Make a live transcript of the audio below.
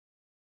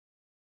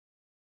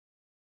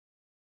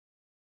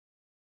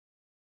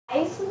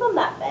I sleep on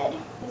that bed.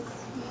 This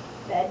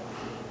bed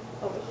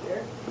over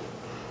here.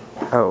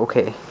 Yeah. Oh,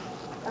 okay.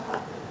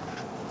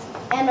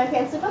 And my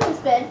parents sleep on this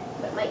bed,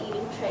 but my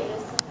eating tray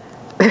is.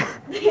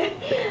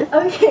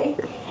 Okay.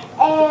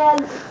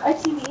 And a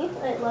TV,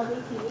 a lovely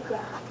TV,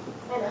 yeah.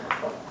 And a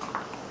book.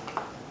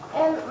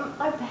 And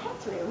our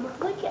bathroom.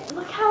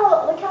 Look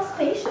how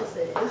spacious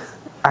it is.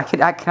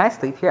 Can I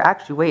sleep here?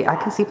 Actually, wait, I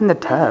can sleep in the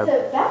tub.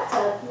 There's a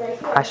bathtub right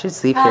here. I should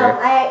sleep here.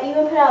 I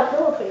even put out a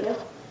pillow for you.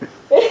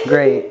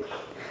 Great.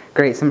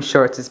 Great, some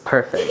shorts is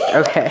perfect.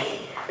 Okay.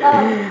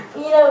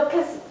 You know,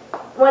 because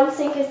one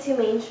sink is too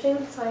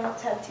mainstream, so I have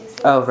to have two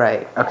sinks. Oh,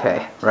 right. Okay,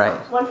 yeah.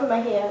 right. One for my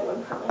hair,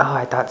 one for my Oh,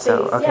 I thought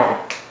so. face. Okay.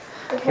 Yeah.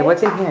 Okay,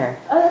 what's in here?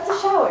 Oh, that's a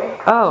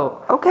shower.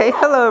 Oh, okay.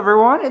 Hello,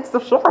 everyone. It's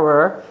the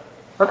shower.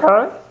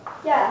 Okay.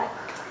 Yeah.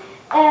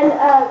 And,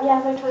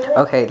 yeah, my toilet.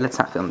 Okay, let's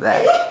not film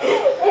that.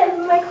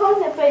 And my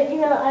closet, but, you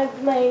know,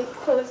 my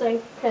clothes are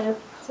kind of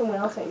somewhere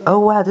else right now. Oh,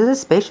 wow. This is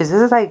spacious. This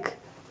is like,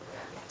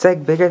 it's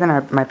like bigger than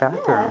my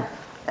bathroom. Yeah.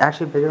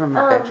 Actually, bigger than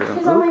my bedroom.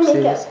 Here's all my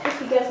makeup,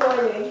 if you guys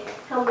wondered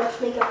how much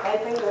makeup I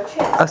bring to a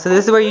trip. Oh, so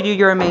this is where you do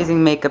your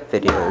amazing makeup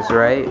videos,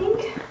 right? I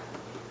think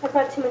I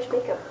brought too much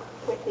makeup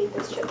with me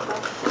this trip.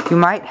 So. You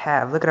might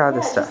have. Look at all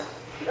this stuff.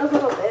 A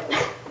little bit.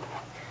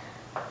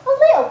 A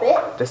little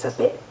bit. Just a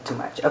bit too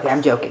much. Okay,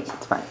 I'm joking.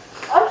 It's fine.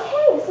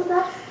 Okay, so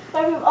that's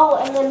my room. Oh,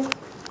 and then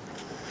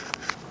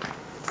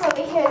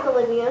over here is the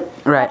living room.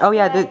 Right. Oh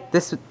yeah,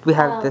 this we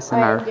have this in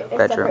our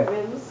bedroom. Separate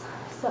rooms.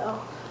 So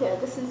yeah,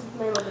 this is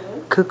my living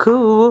room.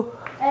 Cuckoo.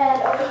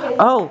 And over here.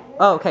 Oh,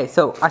 okay.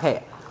 So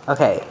okay.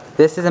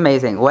 This is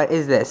amazing. What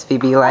is this,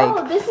 Phoebe? Like,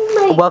 oh, this is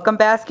my welcome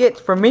basket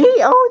for me.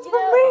 Oh, it's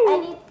for me. I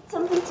need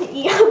something to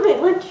eat on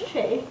my lunch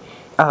tray.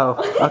 Oh,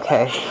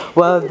 okay.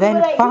 Well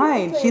then,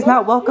 fine. She's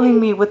not welcoming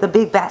me with a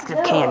big basket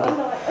of candy.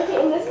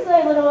 Okay, and this is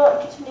our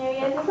little kitchen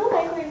area. There's no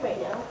microwave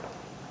right now.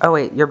 Oh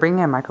wait, you're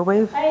bringing a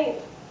microwave? My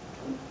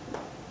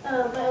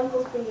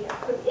uncle's bringing it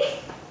for me.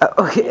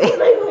 Oh,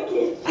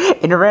 okay.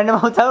 In a random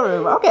hotel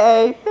room.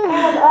 Okay.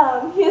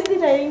 And here's the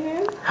dining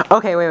room.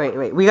 Okay,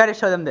 wait. We gotta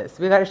show them this.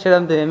 We gotta show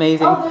them the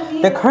amazing.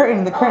 Oh, the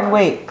curtain.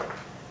 Wait.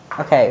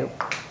 Okay,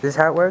 this is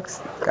how it works.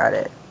 Got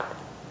it.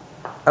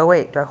 Oh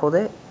wait, do I hold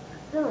it?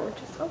 No,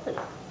 just open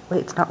it.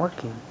 Wait, it's not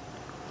working.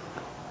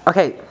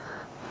 Okay.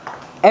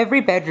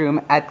 Every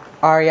bedroom at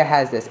Aria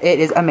has this. It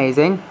is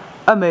amazing.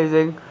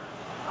 Amazing.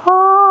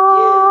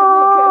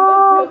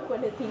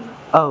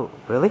 Oh,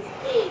 really?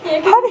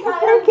 Yeah, how did you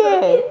break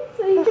it?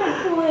 So you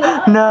can't pull it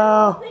out.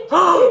 No.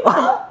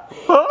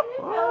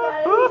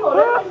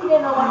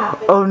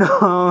 Oh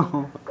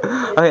no.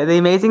 Okay, the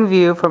amazing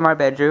view from our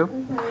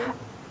bedroom.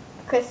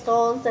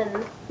 Crystals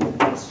and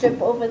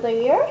strip over the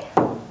rear.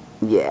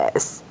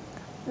 Yes.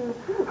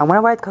 I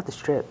wonder why it's called the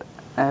strip.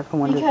 I ever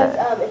wondered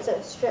that. Because it's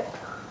a strip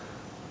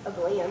of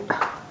land.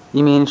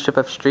 You mean strip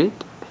of street?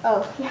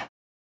 Oh, yeah.